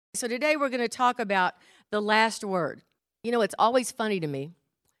so today we're going to talk about the last word. You know, it's always funny to me,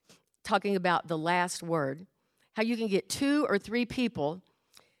 talking about the last word, how you can get 2 or 3 people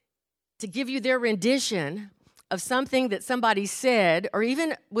to give you their rendition of something that somebody said, or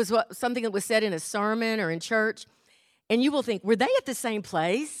even something that was said in a sermon or in church, and you will think, were they at the same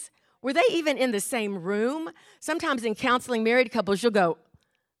place? Were they even in the same room? Sometimes in counseling married couples, you'll go,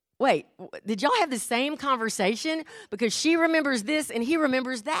 wait, did y'all have the same conversation? Because she remembers this and he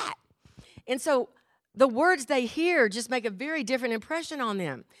remembers that. And so the words they hear just make a very different impression on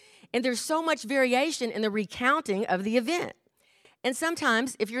them. And there's so much variation in the recounting of the event. And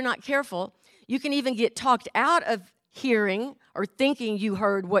sometimes, if you're not careful, you can even get talked out of hearing or thinking you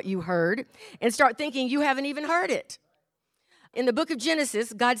heard what you heard and start thinking you haven't even heard it. In the book of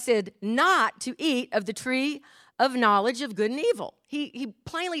Genesis, God said not to eat of the tree of knowledge of good and evil. He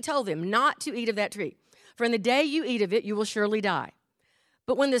plainly told them not to eat of that tree. For in the day you eat of it, you will surely die.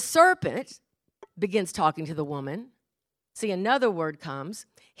 But when the serpent begins talking to the woman, see, another word comes,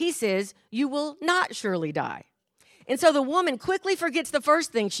 he says, you will not surely die. And so the woman quickly forgets the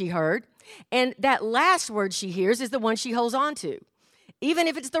first thing she heard, and that last word she hears is the one she holds on to, even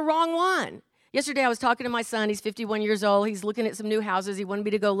if it's the wrong one. Yesterday, I was talking to my son. He's 51 years old. He's looking at some new houses. He wanted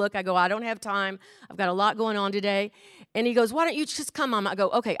me to go look. I go, I don't have time. I've got a lot going on today. And he goes, why don't you just come, Mom? I go,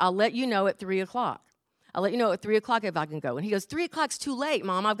 okay, I'll let you know at 3 o'clock. I'll let you know at 3 o'clock if I can go. And he goes, 3 o'clock's too late,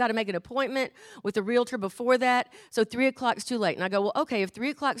 Mom. I've got to make an appointment with the realtor before that. So 3 o'clock's too late. And I go, well, okay, if 3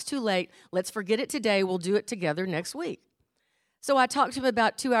 o'clock's too late, let's forget it today. We'll do it together next week. So I talked to him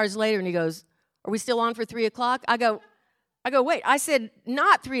about 2 hours later, and he goes, are we still on for 3 o'clock? I go, wait, I said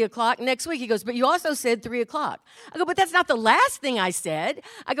not 3 o'clock next week. He goes, but you also said 3 o'clock. I go, but that's not the last thing I said.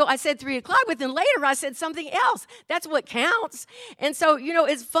 I go, I said 3 o'clock, but then later I said something else. That's what counts. And so, you know,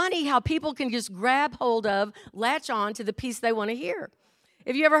 it's funny how people can just grab hold of, latch on to the piece they want to hear.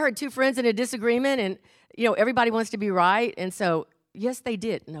 Have you ever heard 2 friends in a disagreement and, you know, everybody wants to be right? And so, yes, they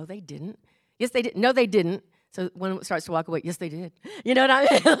did. No, they didn't. Yes, they did. No, they didn't. So one starts to walk away. Yes, they did. You know what I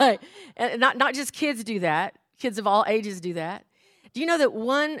mean? Like, and not just kids do that. Kids of all ages do that. Do you know that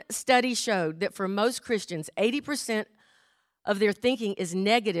one study showed that for most Christians, 80% of their thinking is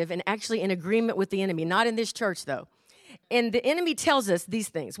negative and actually in agreement with the enemy? Not in this church, though. And the enemy tells us these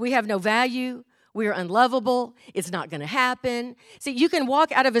things. We have no value. We are unlovable. It's not going to happen. See, you can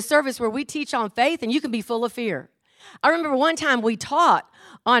walk out of a service where we teach on faith and you can be full of fear. I remember one time we taught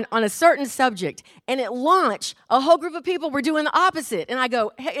on a certain subject, and at lunch, a whole group of people were doing the opposite. And I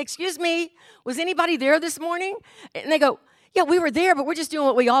go, hey, excuse me, was anybody there this morning? And they go, yeah, we were there, but we're just doing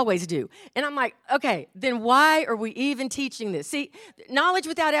what we always do. And I'm like, okay, then why are we even teaching this? See, knowledge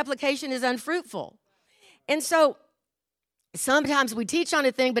without application is unfruitful. And so sometimes we teach on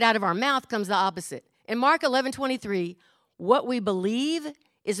a thing, but out of our mouth comes the opposite. In Mark 11:23, what we believe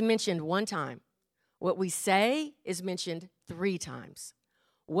is mentioned 1 time. What we say is mentioned 3 times.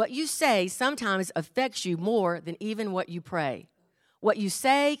 What you say sometimes affects you more than even what you pray. What you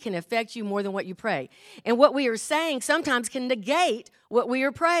say can affect you more than what you pray. And what we are saying sometimes can negate what we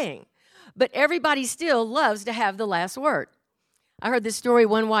are praying. But everybody still loves to have the last word. I heard this story.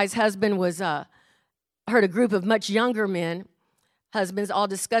 One wise husband heard a group of much younger men, husbands, all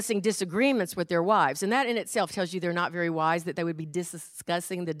discussing disagreements with their wives. And that in itself tells you they're not very wise, that they would be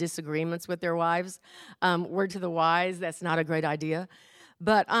discussing the disagreements with their wives. Word to the wise, that's not a great idea.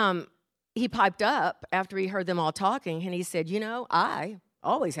 But he piped up after he heard them all talking, and he said, you know, I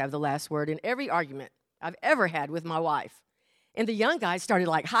always have the last word in every argument I've ever had with my wife. And the young guys started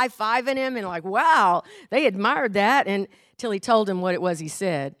like high-fiving him and like, wow, they admired that, until he told him what it was he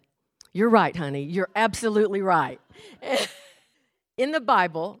said. You're right, honey. You're absolutely right. In the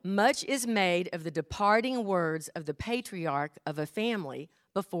Bible, much is made of the departing words of the patriarch of a family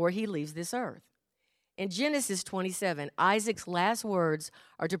before he leaves this earth. In Genesis 27, Isaac's last words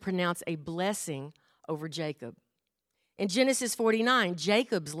are to pronounce a blessing over Jacob. In Genesis 49,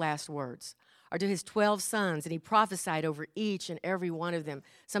 Jacob's last words are to his 12 sons, and he prophesied over each and every one of them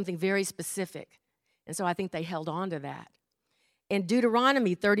something very specific. And so I think they held on to that. In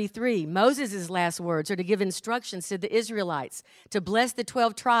Deuteronomy 33, Moses' last words are to give instructions to the Israelites to bless the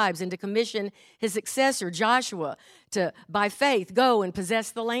 12 tribes and to commission his successor, Joshua, to, by faith, go and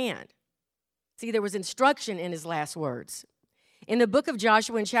possess the land. See, there was instruction in his last words. In the book of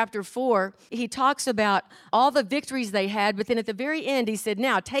Joshua in chapter 4, he talks about all the victories they had, but then at the very end, he said,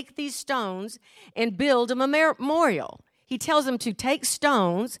 now take these stones and build a memorial. He tells them to take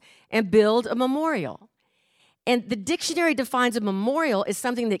stones and build a memorial. And the dictionary defines a memorial as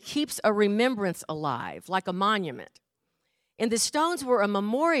something that keeps a remembrance alive, like a monument. And the stones were a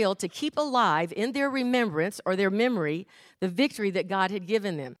memorial to keep alive in their remembrance or their memory the victory that God had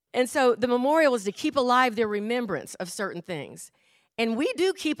given them. And so the memorial was to keep alive their remembrance of certain things. And we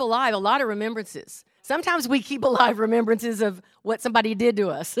do keep alive a lot of remembrances. Sometimes we keep alive remembrances of what somebody did to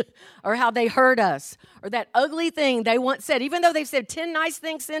us or how they hurt us or that ugly thing they once said. Even though they've said 10 nice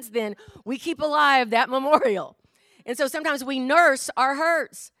things since then, we keep alive that memorial. And so sometimes we nurse our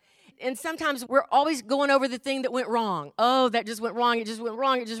hurts. And sometimes we're always going over the thing that went wrong. Oh, that just went wrong. It just went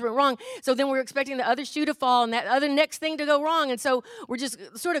wrong. It just went wrong. So then we're expecting the other shoe to fall and that other next thing to go wrong. And so we're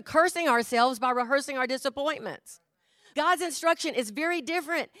just sort of cursing ourselves by rehearsing our disappointments. God's instruction is very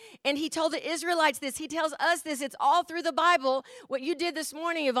different. And he told the Israelites this. He tells us this. It's all through the Bible, what you did this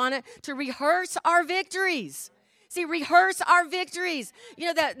morning, Ivana, to rehearse our victories. See, rehearse our victories.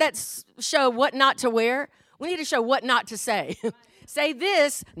 You know that show, What Not to Wear? We need to show what not to say. Say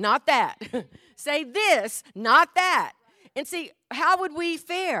this, not that. Say this, not that. And see, how would we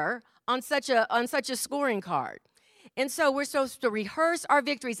fare on such a scoring card? And so we're supposed to rehearse our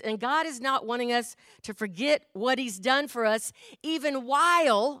victories, and God is not wanting us to forget what he's done for us, even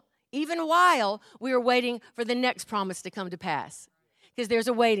while we are waiting for the next promise to come to pass. Because there's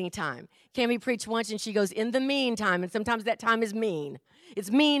a waiting time. Cammie preached once, and she goes, in the meantime, and sometimes that time is mean. It's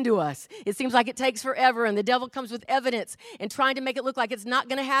mean to us. It seems like it takes forever, and the devil comes with evidence and trying to make it look like it's not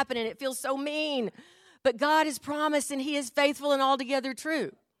going to happen, and it feels so mean. But God has promised, and he is faithful and altogether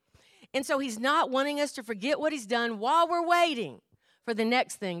true. And so he's not wanting us to forget what he's done while we're waiting for the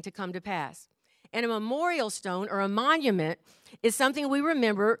next thing to come to pass. And a memorial stone or a monument is something we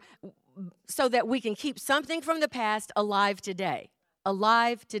remember so that we can keep something from the past alive today.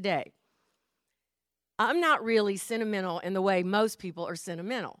 Alive today. I'm not really sentimental in the way most people are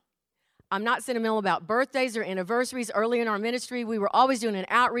sentimental. I'm not sentimental about birthdays or anniversaries. Early in our ministry, we were always doing an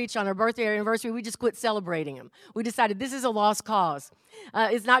outreach on our birthday or anniversary. We just quit celebrating them. We decided this is a lost cause.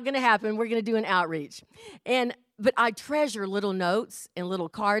 It's not going to happen. We're going to do an outreach. But I treasure little notes and little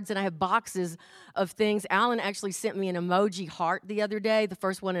cards, and I have boxes of things. Alan actually sent me an emoji heart the other day, the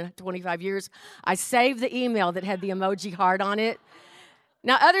first one in 25 years. I saved the email that had the emoji heart on it.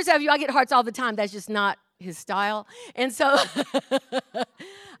 Now, others of you, I get hearts all the time. That's just not his style. And so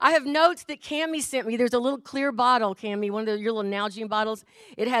I have notes that Cammie sent me. There's a little clear bottle, Cammie, one of your little Nalgene bottles.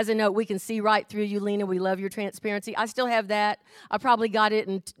 It has a note, we can see right through you, Lena. We love your transparency. I still have that. I probably got it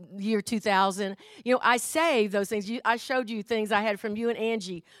in year 2000. You know, I save those things. I showed you things I had from you and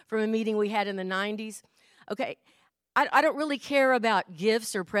Angie from a meeting we had in the 90s. Okay. I don't really care about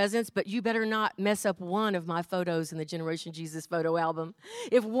gifts or presents, but you better not mess up one of my photos in the Generation Jesus photo album.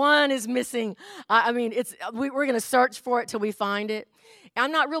 If one is missing, we're going to search for it till we find it.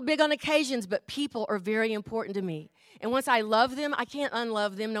 I'm not real big on occasions, but people are very important to me. And once I love them, I can't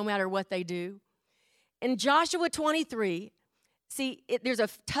unlove them no matter what they do. In Joshua 23, there's a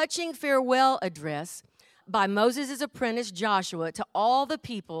touching farewell address by Moses' apprentice Joshua to all the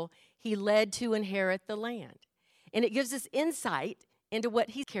people he led to inherit the land. And it gives us insight into what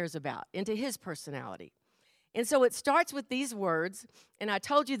he cares about, into his personality. And so it starts with these words, and I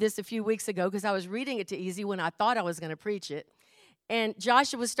told you this a few weeks ago because I was reading it to Easy when I thought I was going to preach it. And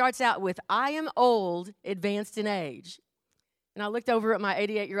Joshua starts out with, I am old, advanced in age. And I looked over at my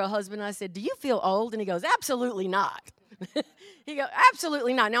 88-year-old husband, and I said, do you feel old? And he goes, absolutely not. He goes,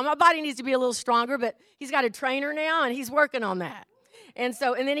 absolutely not. Now, my body needs to be a little stronger, but he's got a trainer now, and he's working on that. And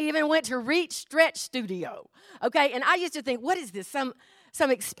then he even went to Reach Stretch Studio. Okay, and I used to think, what is this, some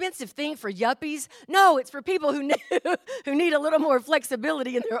expensive thing for yuppies? No, it's for people who need a little more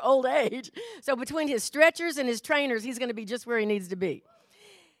flexibility in their old age. So between his stretchers and his trainers, he's going to be just where he needs to be.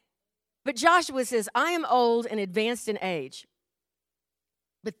 But Joshua says, I am old and advanced in age.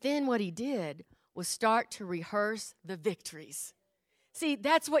 But then what he did was start to rehearse the victories. See,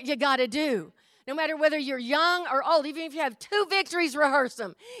 that's what you got to do. No matter whether you're young or old, even if you have 2 victories, rehearse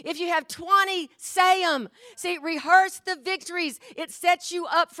them. If you have 20, say them. See, rehearse the victories. It sets you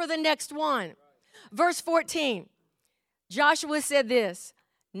up for the next one. Verse 14, Joshua said this,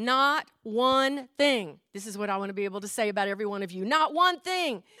 not one thing. This is what I want to be able to say about every one of you. Not one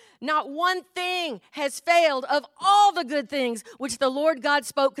thing has failed of all the good things which the Lord God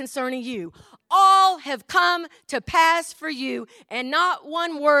spoke concerning you. All have come to pass for you, and not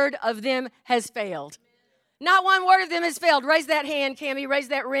one word of them has failed. Not one word of them has failed. Raise that hand, Cammie. Raise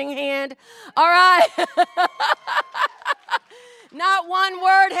that ring hand. All right. Not one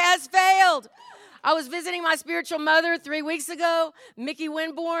word has failed. I was visiting my spiritual mother 3 weeks ago, Mickey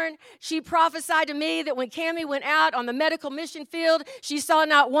Winborn. She prophesied to me that when Cammie went out on the medical mission field, she saw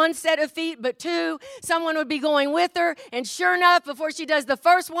not one set of feet, but two. Someone would be going with her. And sure enough, before she does the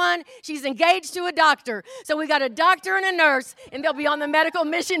first one, she's engaged to a doctor. So we got a doctor and a nurse, and they'll be on the medical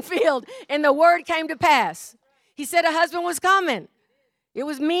mission field. And the word came to pass. He said a husband was coming. It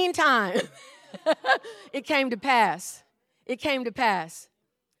was meantime. It came to pass. It came to pass.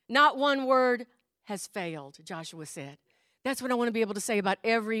 Not one word has failed, Joshua said. That's what I want to be able to say about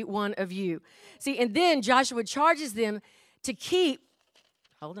every one of you. See, and then Joshua charges them to keep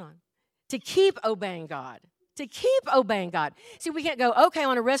obeying God. To keep obeying God. See, we can't go, okay, I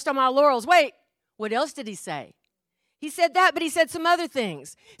want to rest on my laurels. Wait, what else did he say? He said that, but he said some other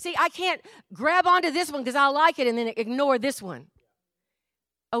things. See, I can't grab onto this one because I like it and then ignore this one.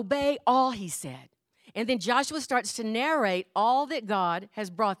 Obey all he said. And then Joshua starts to narrate all that God has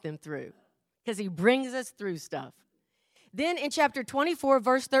brought them through because he brings us through stuff. Then in chapter 24,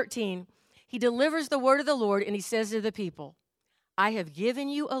 verse 13, he delivers the word of the Lord and he says to the people, I have given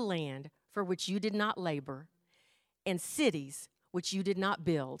you a land for which you did not labor and cities which you did not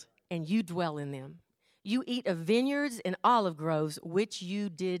build, and you dwell in them. You eat of vineyards and olive groves which you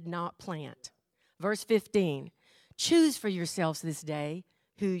did not plant. Verse 15, choose for yourselves this day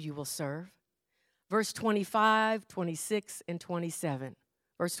who you will serve. Verse 25, 26, and 27.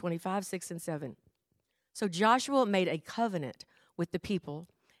 Verse 25, 6, and 7. So Joshua made a covenant with the people,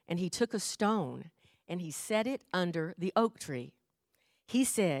 and he took a stone, and he set it under the oak tree. He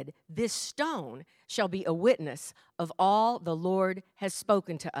said, this stone shall be a witness of all the Lord has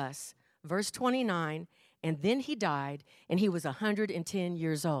spoken to us. Verse 29, and then he died, and he was 110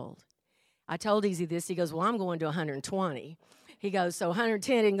 years old. I told Easy this. He goes, well, I'm going to 120. He goes, so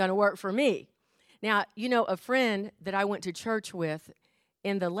 110 isn't going to work for me. Now, you know, a friend that I went to church with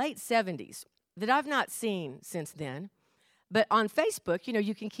in the late 70s that I've not seen since then, but on Facebook, you know,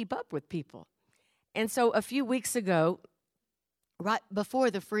 you can keep up with people. And so a few weeks ago, right before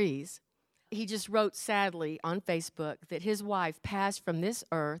the freeze, he just wrote sadly on Facebook that his wife passed from this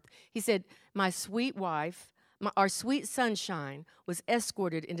earth. He said, my sweet wife, our sweet sunshine, was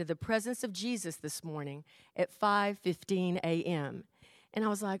escorted into the presence of Jesus this morning at 5:15 a.m., And I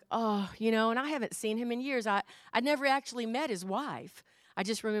was like, oh, you know, and I haven't seen him in years. I never actually met his wife. I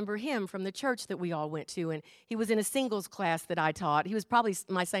just remember him from the church that we all went to, and he was in a singles class that I taught. He was probably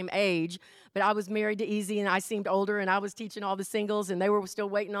my same age, but I was married to Easy, and I seemed older, and I was teaching all the singles, and they were still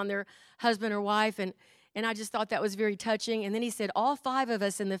waiting on their husband or wife, and I just thought that was very touching. And then he said, all 5 of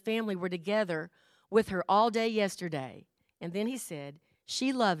us in the family were together with her all day yesterday. And then he said,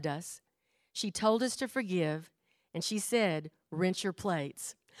 she loved us, she told us to forgive, and she said, rinse your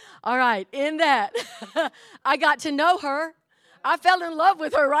plates. All right, in that, I got to know her. I fell in love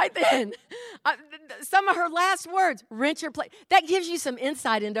with her right then. Some of her last words, rinse your plate. That gives you some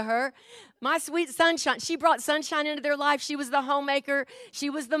insight into her. My sweet sunshine. She brought sunshine into their life. She was the homemaker. She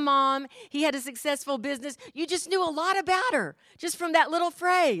was the mom. He had a successful business. You just knew a lot about her just from that little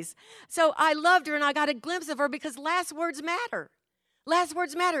phrase. So I loved her, and I got a glimpse of her because last words matter. Last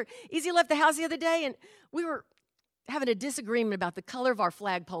words matter. Easy left the house the other day, and we were having a disagreement about the color of our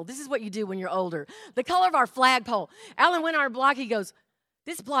flagpole. This is what you do when you're older. The color of our flagpole. Alan went on our block. He goes,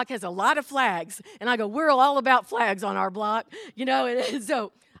 this block has a lot of flags. And I go, we're all about flags on our block. You know, and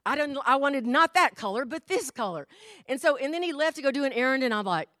so I wanted not that color, but this color. And then he left to go do an errand, and I'm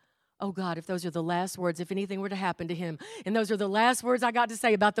like, oh, God, if those are the last words, if anything were to happen to him, and those are the last words I got to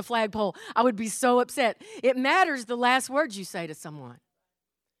say about the flagpole, I would be so upset. It matters the last words you say to someone.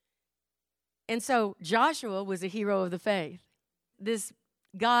 And so Joshua was a hero of the faith. This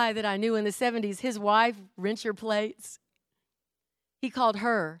guy that I knew in the 70s, his wife, rinse your plates. He called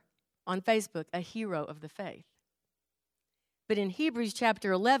her on Facebook a hero of the faith. But in Hebrews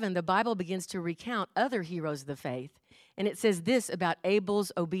chapter 11, the Bible begins to recount other heroes of the faith. And it says this about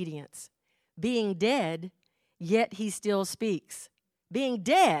Abel's obedience. Being dead, yet he still speaks. Being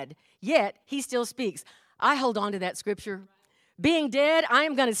dead, yet he still speaks. I hold on to that scripture. Being dead, I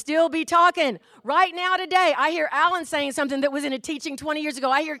am going to still be talking. Right now today, I hear Alan saying something that was in a teaching 20 years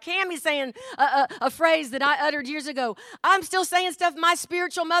ago. I hear Cammie saying a phrase that I uttered years ago. I'm still saying stuff my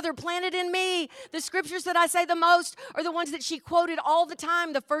spiritual mother planted in me. The scriptures that I say the most are the ones that she quoted all the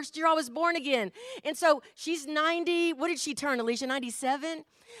time the first year I was born again. And so she's 90. What did she turn, Alicia? 97?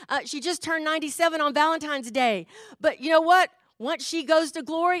 She just turned 97 on Valentine's Day. But you know what? Once she goes to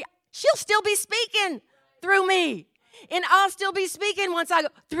glory, she'll still be speaking through me. And I'll still be speaking once I go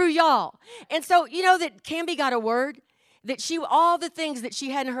through y'all. And so, you know that Cammie got a word that all the things that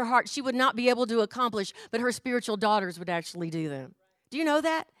she had in her heart, she would not be able to accomplish, but her spiritual daughters would actually do them. Do you know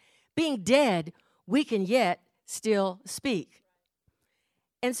that? Being dead, we can yet still speak.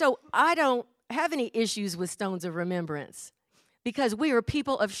 And so I don't have any issues with stones of remembrance because we are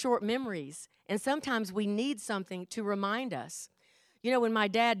people of short memories, and sometimes we need something to remind us. You know, when my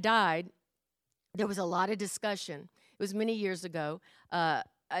dad died, there was a lot of discussion. It was many years ago,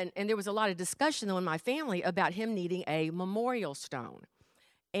 and there was a lot of discussion, though, in my family about him needing a memorial stone.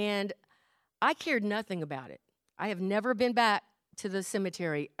 And I cared nothing about it. I have never been back to the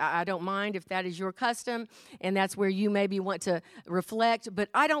cemetery. I don't mind if that is your custom, and that's where you maybe want to reflect, but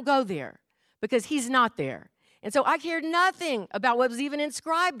I don't go there because he's not there. And so I cared nothing about what was even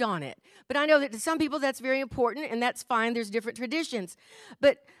inscribed on it. But I know that to some people that's very important, and that's fine. There's different traditions.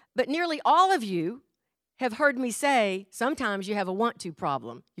 But nearly all of you have heard me say, sometimes you have a want to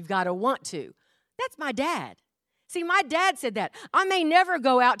problem. You've got to want to. That's my dad. See, my dad said that. I may never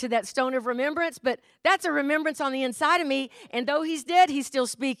go out to that stone of remembrance, but that's a remembrance on the inside of me. And though he's dead, he's still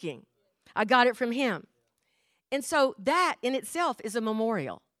speaking. I got it from him. And so that in itself is a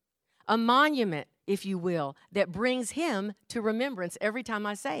memorial, a monument, if you will, that brings him to remembrance every time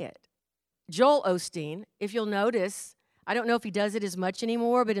I say it. Joel Osteen, if you'll notice, I don't know if he does it as much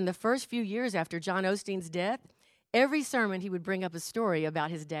anymore, but in the first few years after John Osteen's death, every sermon he would bring up a story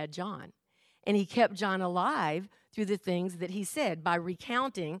about his dad, John. And he kept John alive through the things that he said by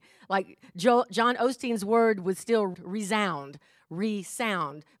recounting, like John Osteen's word would still resound, be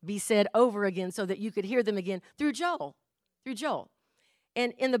said over again so that you could hear them again through Joel.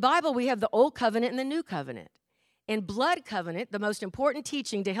 And in the Bible, we have the Old Covenant and the New Covenant. And blood covenant, the most important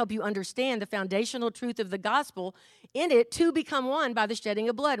teaching to help you understand the foundational truth of the gospel, in it, two become one by the shedding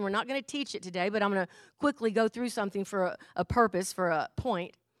of blood. And we're not going to teach it today, but I'm going to quickly go through something for a purpose, for a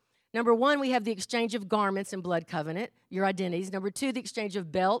point. Number one, we have the exchange of garments in blood covenant, your identities. Number two, the exchange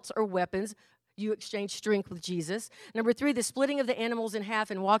of belts or weapons. You exchange strength with Jesus. Number three, the splitting of the animals in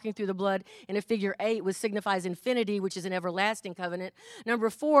half and walking through the blood in a figure 8, which signifies infinity, which is an everlasting covenant. Number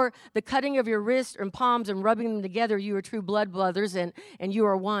four, the cutting of your wrists and palms and rubbing them together. You are true blood brothers, and you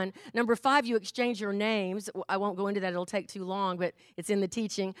are one. Number five, you exchange your names. I won't go into that. It'll take too long, but it's in the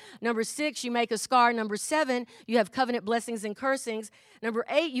teaching. Number six, you make a scar. Number seven, you have covenant blessings and cursings. Number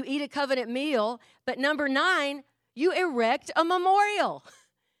 8, you eat a covenant meal. But number 9, you erect a memorial.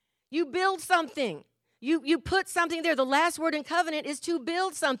 You build something. You put something there. The last word in covenant is to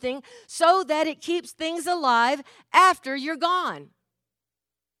build something so that it keeps things alive after you're gone.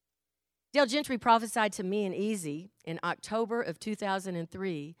 Dale Gentry prophesied to me and Easy in October of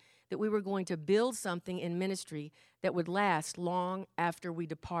 2003 that we were going to build something in ministry that would last long after we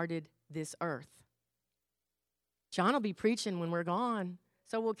departed this earth. John will be preaching when we're gone.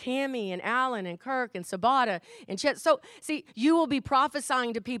 So will Cammie and Alan and Kirk and Sabata and Chet. So, see, you will be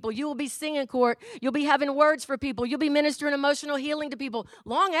prophesying to people. You will be singing court. You'll be having words for people. You'll be ministering emotional healing to people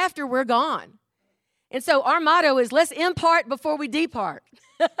long after we're gone. And so our motto is, let's impart before we depart.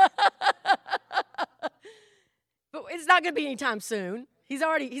 But it's not going to be anytime soon. He's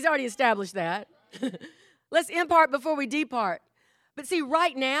already established that. Let's impart before we depart. But see,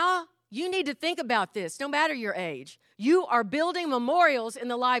 right now, you need to think about this, no matter your age. You are building memorials in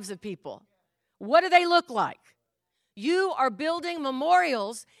the lives of people. What do they look like? You are building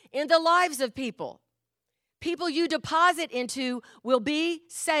memorials in the lives of people. People you deposit into will be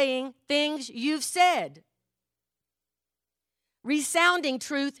saying things you've said, resounding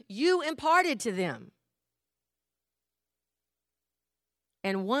truth you imparted to them.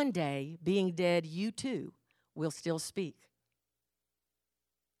 And one day, being dead, you too will still speak.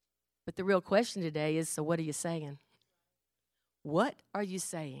 But the real question today is, so what are you saying? What are you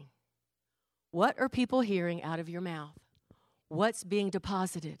saying? What are people hearing out of your mouth? What's being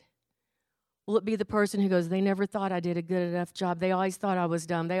deposited? Will it be the person who goes, they never thought I did a good enough job. They always thought I was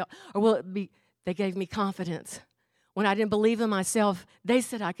dumb. Or will it be, they gave me confidence. When I didn't believe in myself, they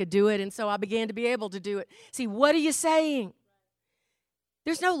said I could do it, and so I began to be able to do it. See, what are you saying?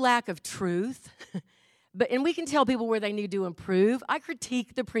 There's no lack of truth. And we can tell people where they need to improve. I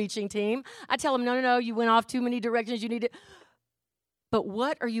critique the preaching team. I tell them, no, you went off too many directions. You need to. But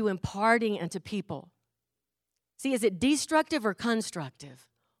what are you imparting into people? See, is it destructive or constructive?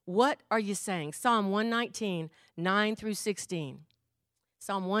 What are you saying? Psalm 119, 9 through 16.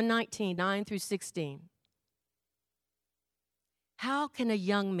 Psalm 119, 9 through 16. How can a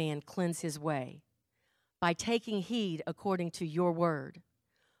young man cleanse his way? By taking heed according to your word.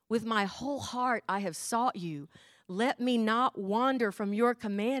 With my whole heart I have sought you. Let me not wander from your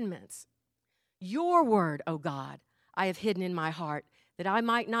commandments. Your word, O God, I have hidden in my heart, that I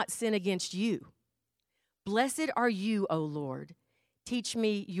might not sin against you. Blessed are you, O Lord. Teach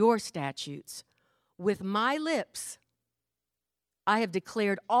me your statutes. With my lips I have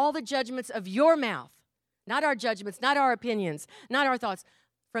declared all the judgments of your mouth, not our judgments, not our opinions, not our thoughts,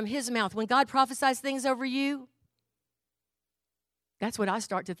 from his mouth. When God prophesies things over you, that's what I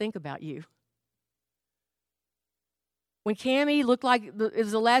start to think about you. When Cammie looked like it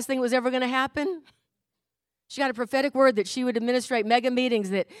was the last thing that was ever going to happen, she got a prophetic word that she would administrate mega meetings,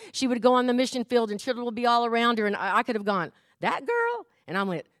 that she would go on the mission field and children would be all around her. And I could have gone, that girl? And I'm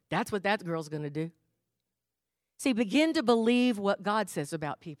like, that's what that girl's going to do. See, begin to believe what God says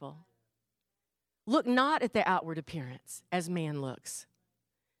about people. Look not at the outward appearance as man looks.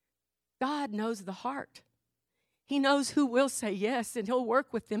 God knows the heart. He knows who will say yes, and he'll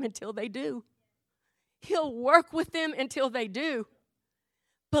work with them until they do. He'll work with them until they do.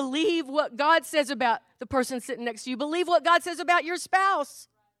 Believe what God says about the person sitting next to you. Believe what God says about your spouse.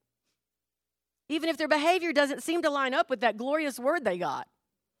 Even if their behavior doesn't seem to line up with that glorious word they got.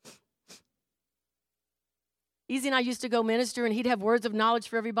 Easy and I used to go minister, and he'd have words of knowledge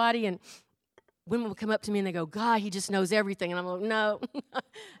for everybody, and women would come up to me and they go, God, he just knows everything. And I'm like, no.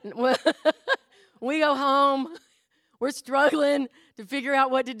 We go home. We're struggling to figure out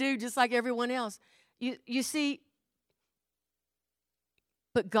what to do just like everyone else. You see,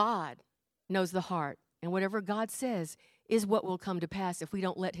 but God knows the heart. And whatever God says is what will come to pass if we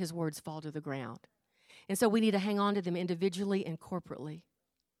don't let his words fall to the ground. And so we need to hang on to them individually and corporately.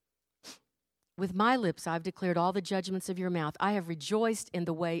 With my lips, I've declared all the judgments of your mouth. I have rejoiced in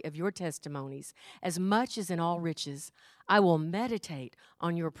the way of your testimonies, as much as in all riches. I will meditate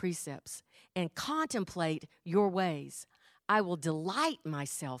on your precepts and contemplate your ways. I will delight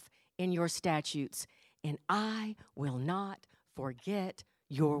myself in your statutes, and I will not forget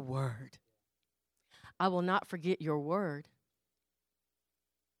your word. I will not forget your word.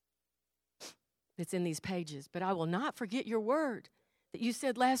 It's in these pages, but I will not forget your word that you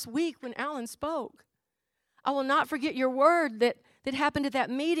said last week when Alan spoke. I will not forget your word that happened at that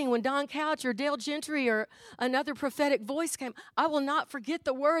meeting when Don Couch or Dale Gentry or another prophetic voice came. I will not forget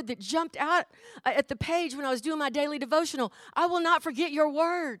the word that jumped out at the page when I was doing my daily devotional. I will not forget your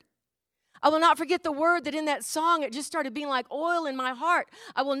word. I will not forget the word that in that song, it just started being like oil in my heart.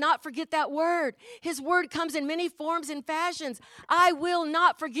 I will not forget that word. His word comes in many forms and fashions. I will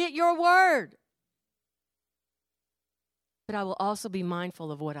not forget your word. But I will also be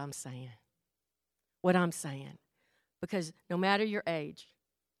mindful of what I'm saying. What I'm saying. Because no matter your age,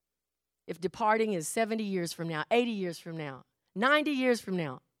 if departing is 70 years from now, 80 years from now, 90 years from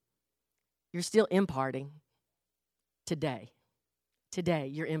now, you're still imparting today. Today,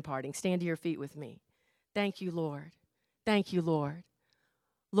 you're imparting. Stand to your feet with me. Thank you, Lord. Thank you, Lord.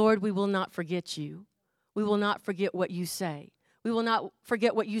 Lord, we will not forget you. We will not forget what you say. We will not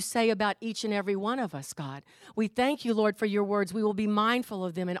forget what you say about each and every one of us, God. We thank you, Lord, for your words. We will be mindful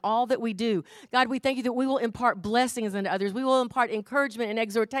of them in all that we do. God, we thank you that we will impart blessings unto others. We will impart encouragement and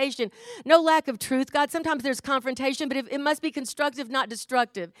exhortation. No lack of truth. God, sometimes there's confrontation, but it must be constructive, not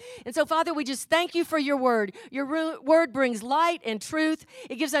destructive. And so, Father, we just thank you for your word. Your word brings light and truth.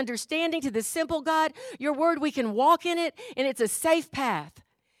 It gives understanding to the simple, God. Your word, we can walk in it, and it's a safe path.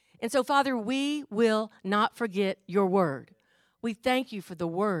 And so, Father, we will not forget your word. We thank you for the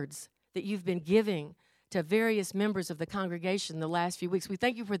words that you've been giving to various members of the congregation the last few weeks. We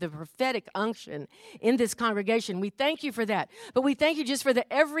thank you for the prophetic unction in this congregation. We thank you for that. But we thank you just for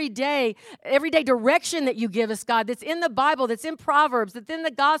the everyday direction that you give us, God, that's in the Bible, that's in Proverbs, that's in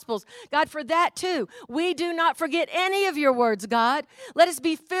the Gospels. God, for that too. We do not forget any of your words, God. Let us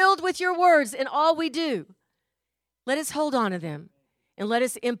be filled with your words in all we do. Let us hold on to them and let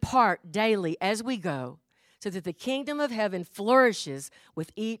us impart daily as we go, so that the kingdom of heaven flourishes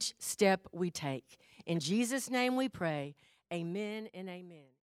with each step we take. In Jesus' name we pray, amen and amen.